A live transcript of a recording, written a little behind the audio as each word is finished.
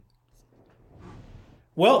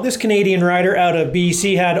Well, this Canadian rider out of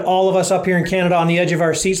BC had all of us up here in Canada on the edge of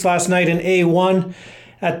our seats last night in A1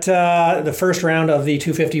 at the first round of the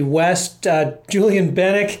 250 West. Julien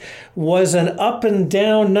Benek was an up and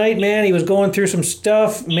down night, man. He was going through some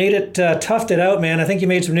stuff, made it, toughed it out, man. I think you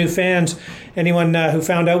made some new fans, anyone who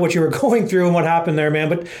found out what you were going through and what happened there, man.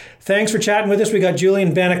 But thanks for chatting with us. We got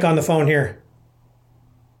Julien Benek on the phone here.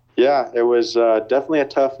 Yeah, it was definitely a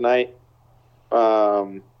tough night.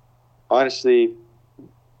 Honestly,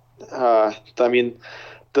 I don't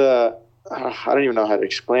even know how to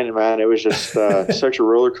explain it, man. It was just such a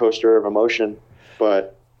roller coaster of emotion.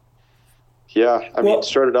 But yeah, it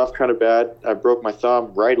started off kind of bad. I broke my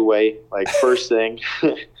thumb right away, like first thing.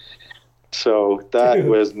 So that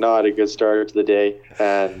was not a good start to the day.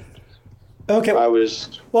 And okay. Well,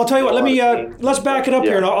 I'll tell you what. Let's back it up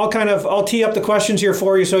here, and I'll tee up the questions here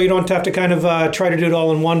for you, so you don't have to kind of try to do it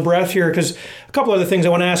all in one breath here. Because a couple other things I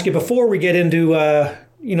want to ask you before we get into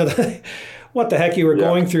what the heck you were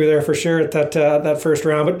going through there for sure at that first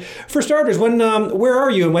round. But for starters, where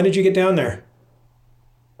are you and when did you get down there?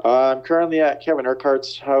 I'm currently at Kevin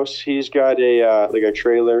Urquhart's house. He's got a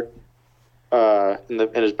trailer in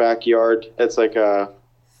his backyard. It's like an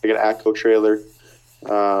ATCO trailer.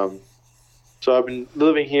 So I've been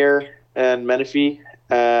living here in Menifee,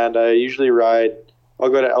 and I usually ride. I'll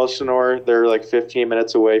go to Elsinore. They're like 15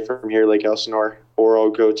 minutes away from here, Lake Elsinore. Or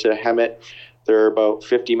I'll go to Hemet. They're about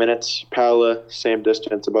 50 minutes. Pala, same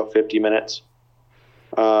distance, about 50 minutes.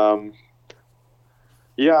 I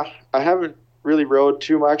haven't really rode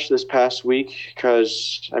too much this past week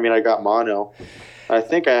because, I got mono. I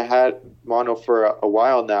think I had mono for a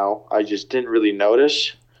while now. I just didn't really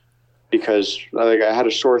notice because I had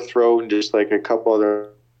a sore throat and just like a couple other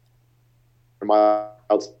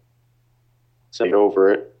miles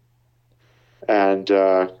over it. And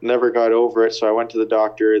never got over it, so I went to the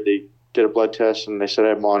doctor. They did a blood test, and they said I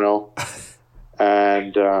had mono.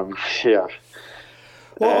 And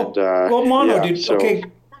Well, mono, dude. So, okay,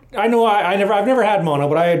 I know I've never had mono,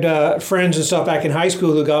 but I had friends and stuff back in high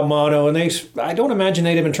school who got mono, and I don't imagine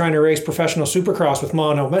they'd have been trying to race professional Supercross with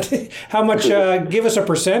mono. But how much? Give us a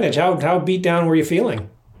percentage. How beat down were you feeling?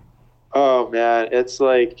 Oh man, it's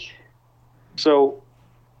like so.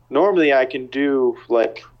 Normally, I can do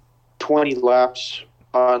like 20 laps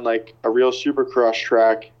on like a real Supercross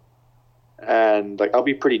track, and like I'll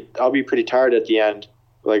be pretty tired at the end.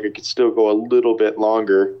 Like I could still go a little bit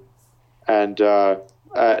longer. And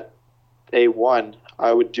at A1,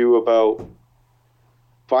 I would do about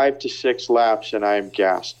 5 to 6 laps, and I'm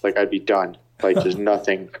gassed. Like I'd be done. Like there's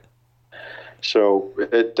nothing. So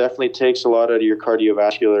it definitely takes a lot out of your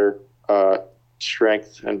cardiovascular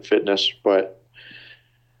strength and fitness. But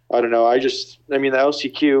I don't know. The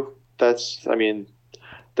LCQ. That's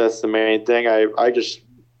the main thing. I just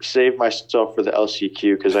saved myself for the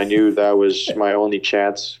LCQ because I knew that was my only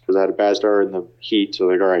chance because I had a bad start in the heat. So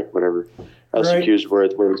like, all right, whatever. LCQ is where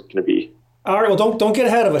it's going to be. All right. Well, don't get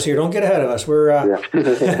ahead of us here. Don't get ahead of us. We're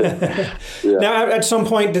Now, at some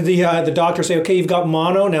point, did the doctor say, "Okay, you've got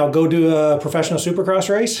mono. Now go do a professional Supercross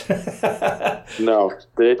race"? No,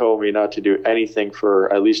 they told me not to do anything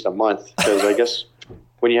for at least a month because I guess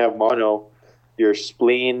when you have mono, your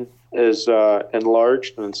spleen is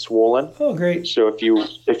enlarged and swollen. Oh, great! So if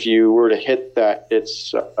you were to hit that,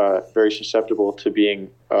 it's very susceptible to being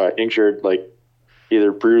injured, like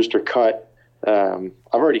either bruised or cut. I've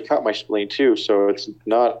already cut my spleen too, so it's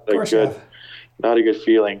not a good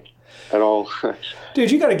feeling at all.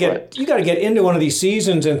 Dude, you got to get into one of these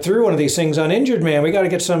seasons and through one of these things uninjured, man. We got to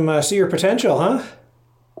get some see your potential, huh?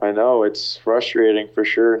 I know it's frustrating for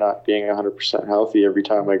sure, not being 100% healthy every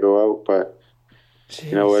time I go out, but. Jeez.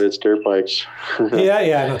 You know what? It's dirt bikes.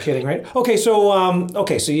 yeah, no kidding, right? Okay,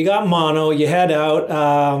 so you got mono. You head out.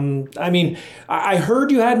 I heard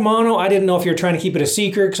you had mono. I didn't know if you were trying to keep it a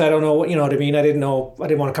secret because I don't know. You know what I mean? I didn't know. I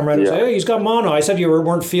didn't want to come right and say, "Hey, he's got mono." I said you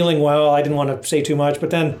weren't feeling well. I didn't want to say too much, but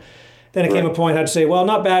then it came a point I had to say, "Well,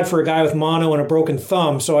 not bad for a guy with mono and a broken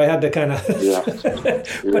thumb." So I had to kind of.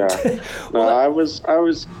 I was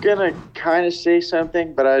gonna kind of say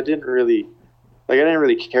something, but I didn't really. Like, I didn't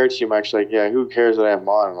really care too much. Like, yeah, who cares that I have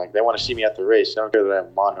mono? Like, they want to see me at the race. They don't care that I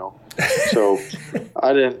have mono. So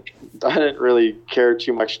I didn't really care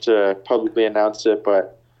too much to publicly announce it.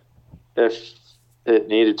 But if it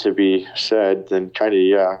needed to be said, then kind of,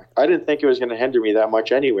 yeah. I didn't think it was going to hinder me that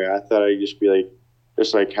much anyway. I thought I'd just be like,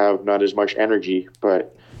 have not as much energy.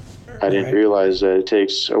 But I didn't realize that it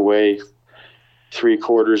takes away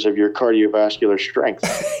 3/4 of your cardiovascular strength.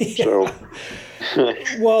 Yeah. So.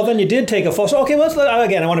 Well, then you did take a fall. So, okay,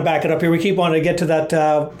 again, I want to back it up here. We keep wanting to get to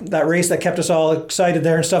that race that kept us all excited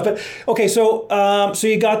there and stuff. But okay, so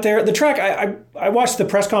you got there. The track. I watched the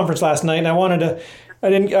press conference last night, and I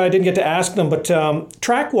didn't get to ask them, but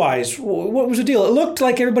track wise, what was the deal? It looked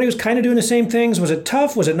like everybody was kind of doing the same things. Was it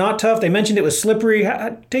tough? Was it not tough? They mentioned it was slippery.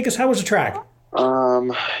 How was the track?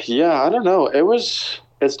 Yeah, I don't know.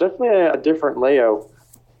 It's definitely a different layout.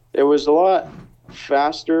 It was a lot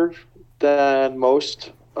faster than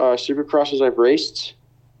most Supercrosses I've raced.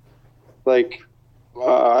 Like,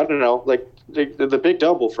 I don't know, like the Big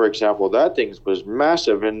Double, for example, that thing was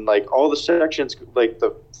massive. And like all the sections, like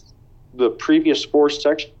the previous 4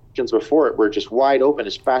 sections before it were just wide open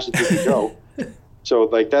as fast as you could go. So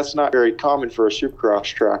like that's not very common for a Supercross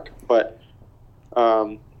track. But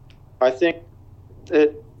I think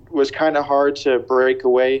it was kind of hard to break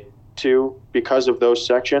away too because of those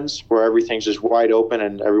sections where everything's just wide open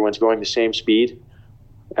and everyone's going the same speed.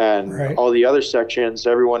 And all the other sections,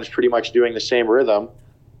 everyone is pretty much doing the same rhythm.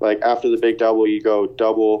 Like after the Big Double, you go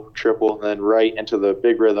double, triple, and then right into the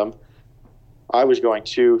big rhythm. I was going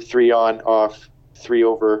 2, 3 on, off, 3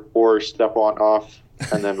 over, or step on, off,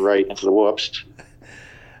 and then right into the whoops.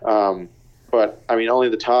 But I mean, only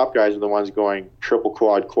the top guys are the ones going triple,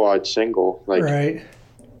 quad, single. Like,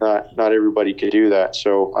 not everybody could do that.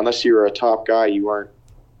 So unless you were a top guy, you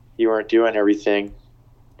weren't doing everything.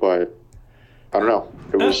 But I don't know.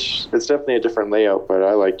 It's definitely a different layout, but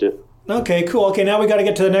I liked it. Okay, cool. Okay, now we got to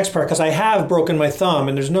get to the next part because I have broken my thumb,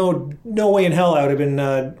 and there's no way in hell I would have been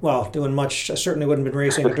doing much. I certainly wouldn't have been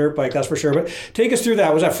racing a dirt bike, that's for sure. But take us through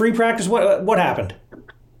that. Was that free practice? What happened?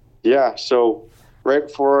 Yeah, so right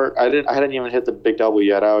before I hadn't even hit the Big Double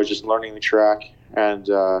yet. I was just learning the track, and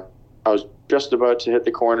I was just about to hit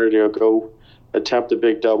the corner to go attempt the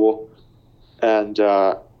Big Double, and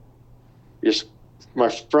just my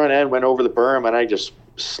front end went over the berm, and I just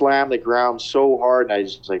slammed the ground so hard, and I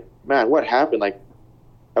just like, man, what happened? Like,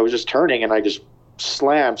 I was just turning, and I just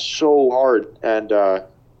slammed so hard, and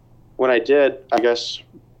when I did, I guess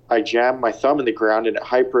I jammed my thumb in the ground, and it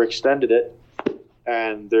hyperextended it,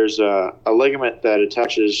 and there's a ligament that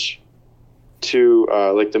attaches to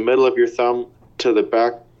like the middle of your thumb to the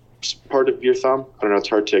back part of your thumb. I don't know, it's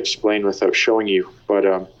hard to explain without showing you,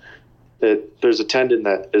 but there's a tendon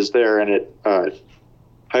that is there, and it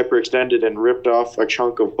hyperextended and ripped off a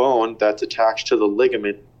chunk of bone that's attached to the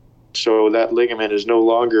ligament. So that ligament is no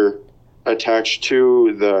longer attached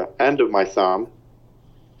to the end of my thumb.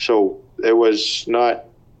 So it was not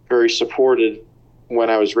very supported when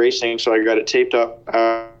I was racing. So I got it taped up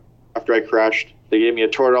after I crashed. They gave me a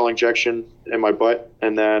Toradol injection in my butt.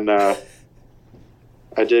 And then I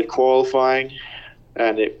did qualifying,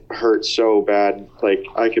 and it hurt so bad. Like,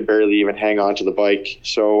 I could barely even hang on to the bike.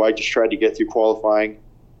 So I just tried to get through qualifying.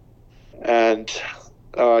 And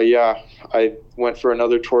I went for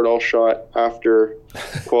another Toradol shot after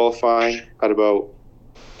qualifying at about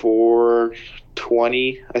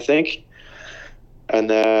 4:20, I think. And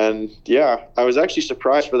then, I was actually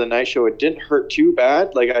surprised for the night show. It didn't hurt too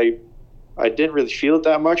bad. Like, I didn't really feel it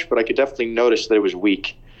that much, but I could definitely notice that it was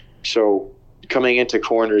weak. So coming into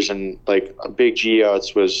corners and like big G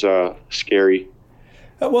outs was scary.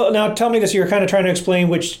 Well, now tell me this. You were kind of trying to explain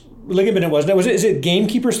which ligament it was. Is it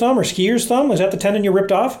gamekeeper's thumb or skier's thumb? Was that the tendon you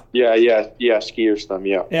ripped off? Yeah, skier's thumb,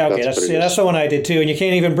 yeah. Yeah, okay, that's the one I did too. And you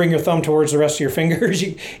can't even bring your thumb towards the rest of your fingers.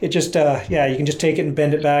 You can just take it and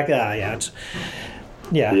bend it back. Yeah,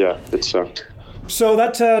 it sucked. So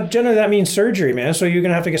that generally that means surgery, man. So you're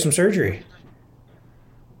gonna have to get some surgery.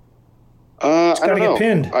 I don't know. Get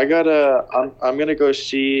pinned. I'm gonna go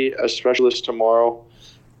see a specialist tomorrow,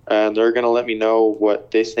 and they're gonna let me know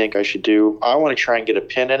what they think I should do. I want to try and get a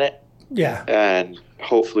pin in it. Yeah. And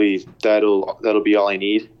hopefully that'll be all I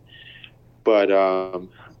need. But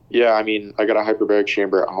I mean, I got a hyperbaric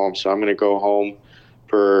chamber at home, so I'm gonna go home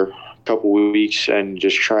for a couple weeks and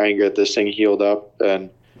just try and get this thing healed up. And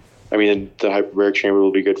I mean, the hyperbaric chamber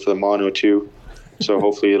will be good for the mono too. So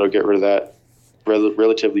hopefully it'll get rid of that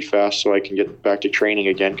relatively fast, so I can get back to training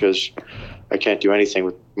again, because I can't do anything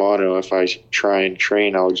with mono. If I try and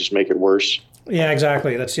train, I'll just make it worse. Yeah,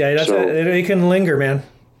 exactly. It can linger, man.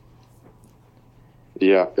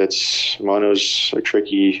 Yeah, mono's a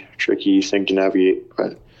tricky thing to navigate,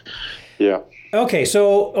 but yeah. Okay,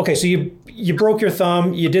 so you broke your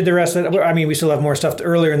thumb. You did the rest of it. I mean, we still have more stuff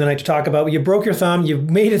earlier in the night to talk about. But you broke your thumb. You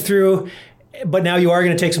made it through, but now you are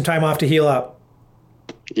going to take some time off to heal up.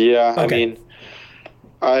 Yeah, okay. I mean,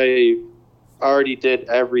 I already did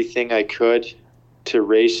everything I could to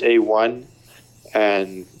race A1,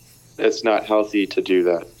 and it's not healthy to do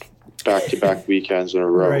that back-to-back weekends in a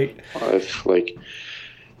row. Right. I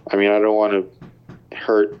don't want to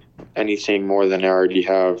hurt anything more than I already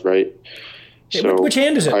have, right? So which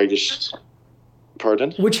hand is it?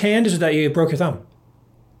 Pardon? Which hand is it that you broke your thumb?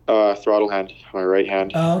 Throttle hand, my right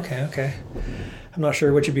hand. Oh, okay. I'm not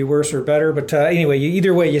sure which would be worse or better, but anyway,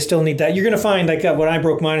 either way, you still need that. You're going to find, like, when I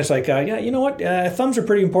broke mine, it's like, yeah, you know what? Thumbs are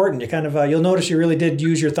pretty important. You kind of, you'll notice you really did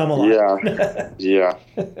use your thumb a lot. Yeah.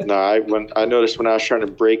 No, I noticed when I was trying to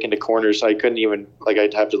break into corners, I couldn't even, like,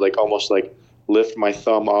 I'd have to, like, almost, like, lift my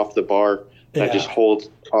thumb off the bar, and I'd just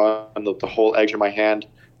hold on the whole edge of my hand,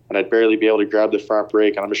 and I'd barely be able to grab the front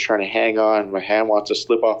brake, and I'm just trying to hang on, and my hand wants to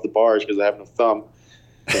slip off the bars because I have no thumb.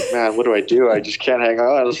 Like, man, what do? I just can't hang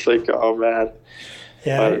on. It's like, oh, man.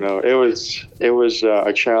 Yeah, I don't know. It was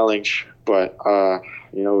a challenge, but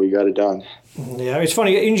we got it done. Yeah, it's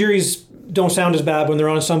funny. Injuries don't sound as bad when they're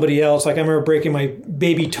on somebody else. Like, I remember breaking my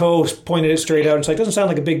baby toe, pointed it straight out. It's like, it doesn't sound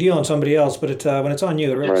like a big deal on somebody else, but when it's on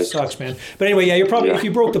you, it really sucks, man. But anyway, yeah, you're probably if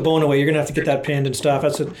you broke the bone away, you're gonna have to get that pinned and stuff.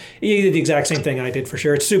 You did the exact same thing I did for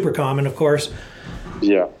sure. It's super common, of course.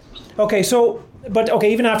 Yeah. Okay,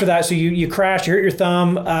 even after that, so you crashed, you hurt your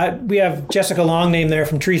thumb. We have Jessica Longname there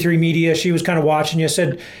from Tree 3 Media. She was kind of watching you.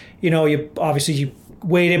 Said, you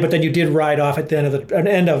waited, but then you did ride off at the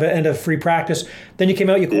end of free practice. Then you came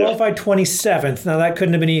out, you qualified 27th. Now that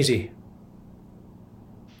couldn't have been easy.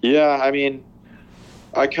 Yeah, I mean,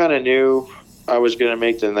 I kind of knew I was going to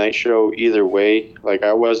make the night show either way. Like,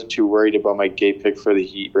 I wasn't too worried about my gate pick for the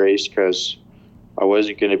heat race because I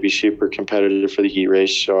wasn't going to be super competitive for the heat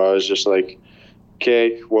race. So I was just like,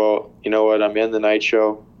 okay, well, you know what? I'm in the night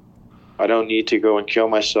show. I don't need to go and kill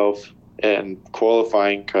myself in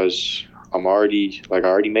qualifying because I already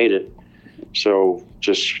made it. So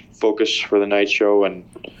just focus for the night show and,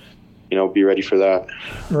 be ready for that.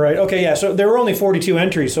 Right. Okay. Yeah. So there were only 42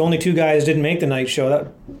 entries. So only 2 guys didn't make the night show.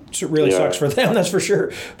 That really sucks for them. That's for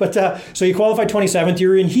sure. But so you qualified 27th.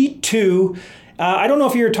 You're in Heat 2. I don't know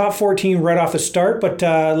if you were top 14 right off the start, but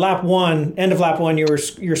end of lap 1,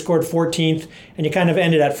 you scored 14th, and you kind of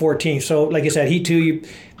ended at 14th. So, like you said, Heat 2, you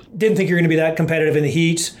didn't think you were going to be that competitive in the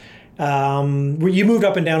heats. You moved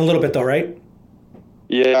up and down a little bit, though, right?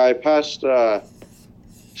 Yeah, I passed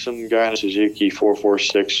some guy in a Suzuki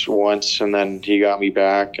 446 once, and then he got me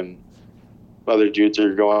back, and other dudes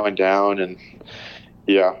are going down, and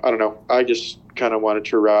yeah, I don't know. I just kind of wanted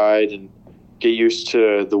to ride and get used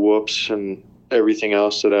to the whoops and everything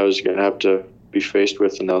else that I was going to have to be faced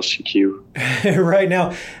with in LCQ. Right.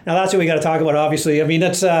 Now that's what we got to talk about, obviously. I mean,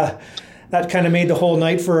 that's that kind of made the whole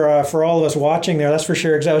night for all of us watching there, that's for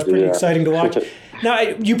sure, because that was pretty exciting to watch. Now,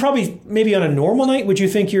 you probably, maybe on a normal night, would you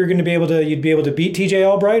think you'd be able to beat TJ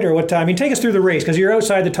Albright, or what time? I mean, take us through the race, because you're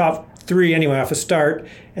outside the top 3 anyway off the start,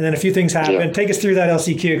 and then a few things happened. Yeah. Take us through that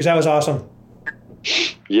LCQ, because that was awesome.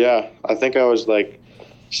 Yeah, I think I was like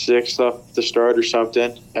 6th off the start or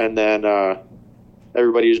something, and then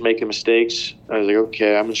everybody was making mistakes. I was like,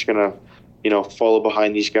 okay, I'm just gonna, follow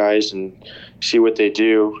behind these guys and see what they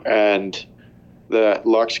do. And the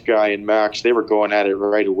Lux guy and Max, they were going at it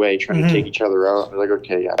right away, trying to take each other out. I was like,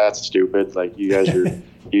 okay, yeah, that's stupid. Like, you guys are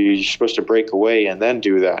you're supposed to break away and then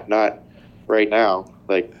do that, not right now.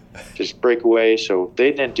 Like, just break away. So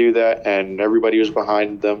they didn't do that, and everybody was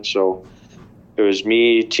behind them. So it was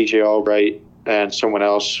me, TJ Albright, and someone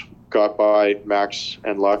else got by Max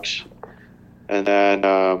and Lux. And then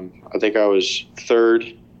I think I was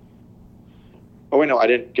 3rd. Oh, wait, no, I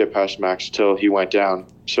didn't get past Max till he went down.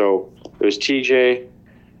 So it was TJ,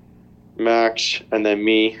 Max, and then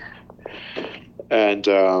me. And,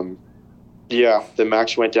 then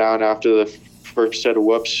Max went down after the first set of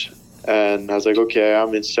whoops. And I was like, okay,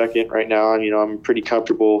 I'm in 2nd right now. And, I'm in a pretty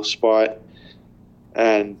comfortable spot.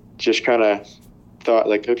 And just kind of thought,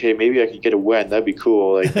 like, okay, maybe I could get a win. That'd be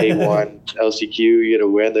cool. Like, A1, LCQ, you get a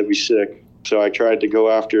win. That'd be sick. So I tried to go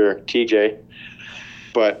after TJ.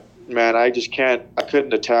 But, man, I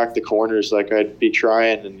couldn't attack the corners. Like, I'd be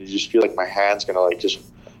trying, and you just feel like my hand's going to, like, just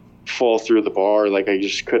fall through the bar. Like, I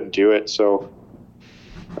just couldn't do it. So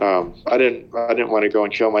I didn't want to go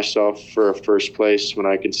and kill myself for a first place when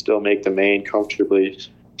I could still make the main comfortably.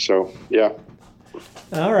 So, yeah.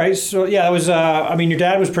 All right. So, yeah, it was, your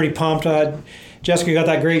dad was pretty pumped. Jessica got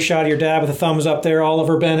that great shot of your dad with a thumbs up there,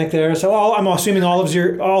 Oliver Benek there. So I'm assuming Oliver's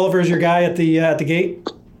your guy at the gate?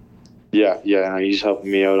 Yeah, he's helping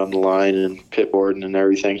me out on the line and pit boarding and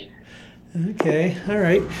everything. Okay, all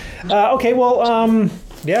right. Okay, well,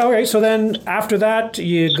 all right. So then after that,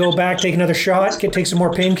 you go back, take another shot, take some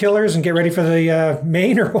more painkillers, and get ready for the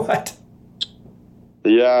main, or what?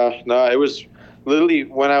 Yeah, no, it was literally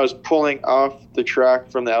when I was pulling off the track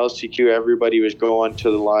from the LCQ, everybody was going to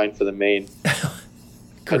the line for the main.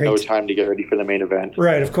 Had no time to get ready for the main event.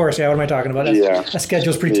 Right, of course. Yeah, what am I talking about? That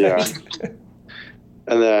schedule's pretty tight.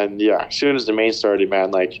 And then, yeah, as soon as the main started,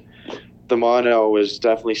 man, like the mono was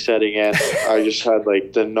definitely setting in. I just had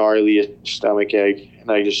like the gnarliest stomach ache,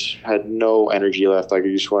 and I just had no energy left. Like I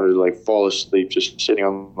just wanted to like fall asleep just sitting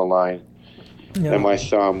on the line. Yeah. And my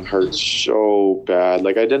thumb hurt so bad.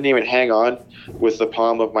 Like I didn't even hang on with the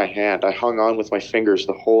palm of my hand. I hung on with my fingers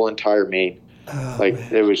the whole entire main. Oh, like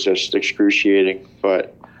man. It was just excruciating.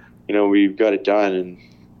 But, you know, we got it done, and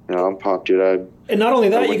you know, I'm pumped, dude. And not only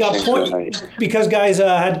that, you got points because guys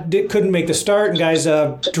couldn't make the start and guys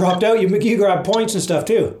dropped out. You grabbed points and stuff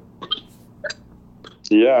too.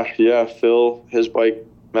 Yeah. Phil, his bike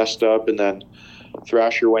messed up, and then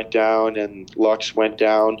Thrasher went down, and Lux went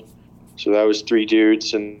down. So that was 3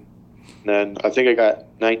 dudes, and then I think I got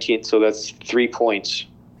 19th. So that's 3 points.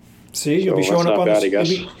 See, you'll be showing up on. Bad, you're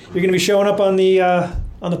going to be showing up on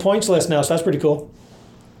the points list now. So that's pretty cool.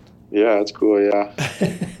 Yeah, that's cool, yeah.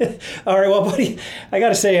 All right, well, buddy, I got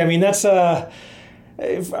to say, I mean, that's, to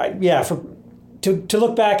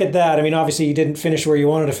look back at that, I mean, obviously you didn't finish where you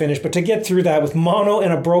wanted to finish, but to get through that with mono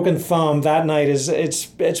and a broken thumb that night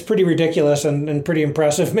it's pretty ridiculous and pretty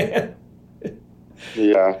impressive, man.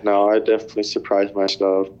 Yeah, no, I definitely surprised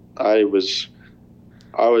myself. I was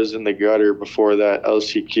in the gutter before that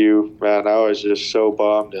LCQ, man. I was just so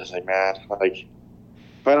bummed. I was like, man, like,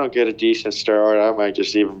 if I don't get a decent start, I might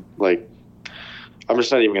just even, like, I'm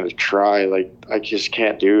just not even going to try. Like, I just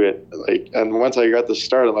can't do it. Like, and once I got the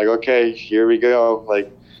start, I'm like, okay, here we go.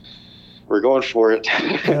 Like, we're going for it.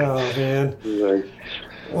 Oh, man. Like,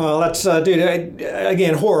 well, that's, dude,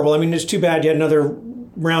 again, horrible. I mean, it's too bad you had another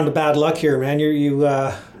round of bad luck here, man.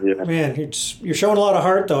 Man, you're showing a lot of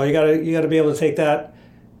heart, though. You gotta be able to take that.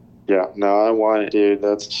 Yeah, no, I want it, dude.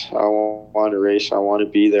 I want to race. I want to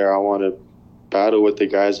be there. I want to battle with the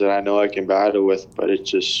guys that I know I can battle with, but it's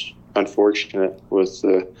just unfortunate with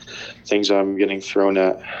the things I'm getting thrown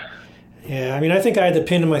at. Yeah, I mean, I think I had the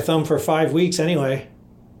pin in my thumb for 5 weeks anyway.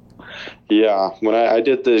 Yeah, when I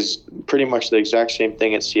did this pretty much the exact same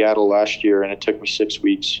thing at Seattle last year, and it took me 6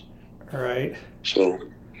 weeks. All right. So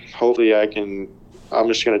hopefully I'm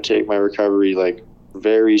just going to take my recovery like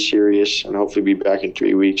very serious and hopefully be back in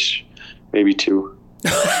 3 weeks, maybe 2.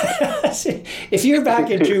 If you're back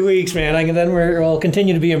in 2 weeks, man, then we'll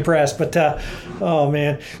continue to be impressed. But oh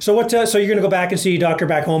man, so what? So you're gonna go back and see a doctor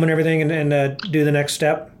back home and everything, and do the next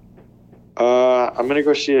step? I'm gonna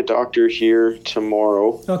go see a doctor here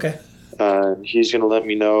tomorrow. Okay. He's gonna let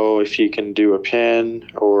me know if he can do a pin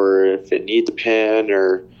or if it needs a pin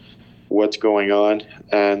or what's going on,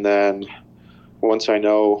 and then once I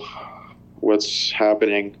know what's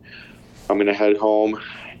happening, I'm gonna head home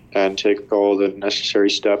and take all the necessary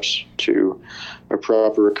steps to a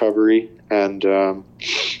proper recovery and,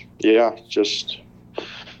 just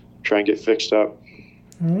try and get fixed up.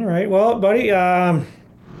 All right. Well, buddy, I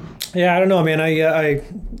don't know, man. I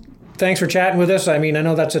thanks for chatting with us. I mean, I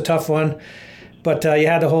know that's a tough one, but you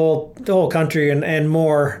had the whole country and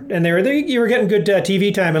more, and you were getting good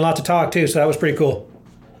TV time and lots of talk too, so that was pretty cool.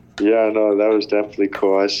 Yeah, no, that was definitely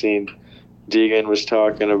cool. I seen Deegan was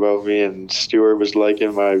talking about me, and Stuart was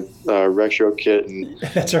liking my retro kit, and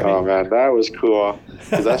that's right. Oh man, that was cool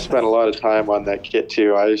because I spent a lot of time on that kit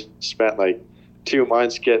too. I spent like 2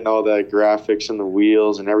 months getting all the graphics and the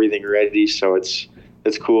wheels and everything ready, so it's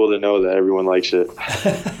cool to know that everyone likes it.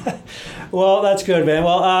 Well, that's good, man.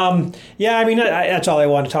 Well, I mean, that's all I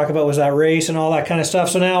wanted to talk about was that race and all that kind of stuff.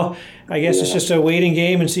 So now I guess it's just a waiting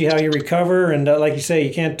game and see how you recover. And like you say,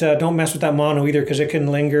 you can't don't mess with that mono either because it can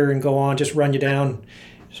linger and go on, just run you down.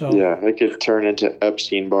 So yeah, it could turn into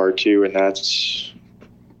Epstein-Barr too, and that's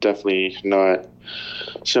definitely not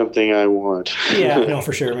something I want. Yeah, no,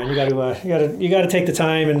 for sure, man. You got to take the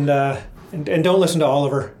time and don't listen to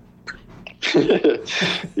Oliver.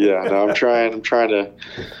 Yeah, no, I'm trying to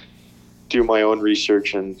do my own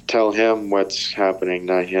research and tell him what's happening,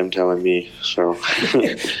 not him telling me. So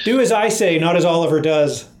do as I say, not as Oliver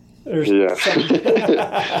does. Yeah.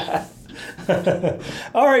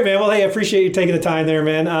 All right, man. Well, hey, I appreciate you taking the time there,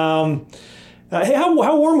 man. Hey, how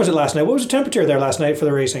warm was it last night? What was the temperature there last night for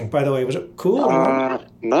the racing, by the way? Was it cool?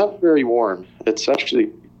 Not very warm. It's actually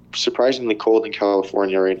surprisingly cold in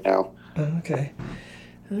California right now. Okay.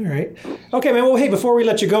 All right. Okay, man. Well, hey, before we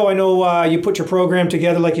let you go, I know you put your program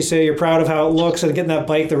together. Like you say, you're proud of how it looks and getting that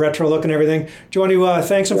bike, the retro look and everything. Do you want to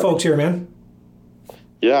thank some folks here, man?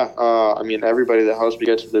 Yeah. I mean, everybody that helps me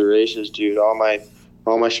get to the races, dude. All my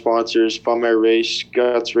sponsors, Fun My Race,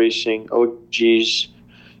 Guts Racing, OGs,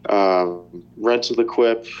 Rental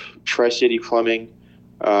Equip, Tri-City Plumbing,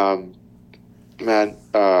 International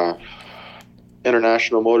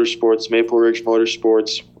Motorsports, Maple Ridge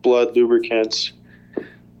Motorsports, Blood Lubricants,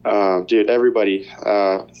 Dude, everybody,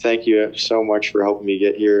 thank you so much for helping me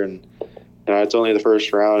get here. And it's only the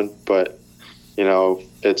first round, but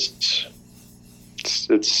it's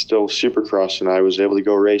still Supercross, and I was able to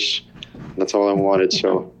go race. That's all I wanted.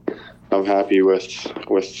 So I'm happy with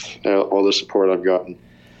all the support I've gotten.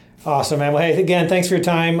 Awesome, man. Well, hey, again, thanks for your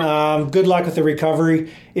time. Good luck with the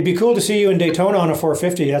recovery. It'd be cool to see you in Daytona on a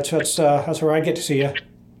 450. That's where I get to see you.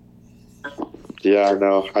 Yeah, I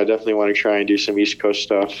know. I definitely want to try and do some East Coast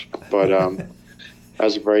stuff, but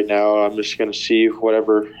as of right now, I'm just going to see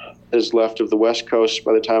whatever is left of the West Coast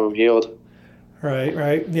by the time I'm healed.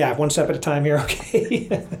 Right. Yeah, one step at a time here.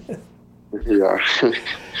 Okay. Yeah.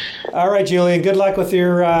 All right, Julien. Good luck with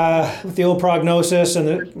your with the old prognosis and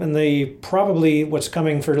the probably what's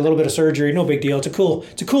coming for a little bit of surgery. No big deal. It's a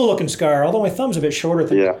cool looking scar. Although my thumb's a bit shorter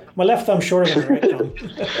than my left thumb's shorter than my right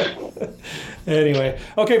thumb. Anyway,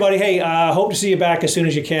 okay, buddy. Hey, hope to see you back as soon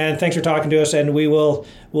as you can. Thanks for talking to us, and we'll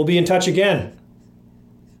be in touch again.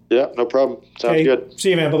 Yeah, no problem. Sounds good.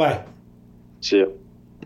 See you, man. Bye-bye. See you.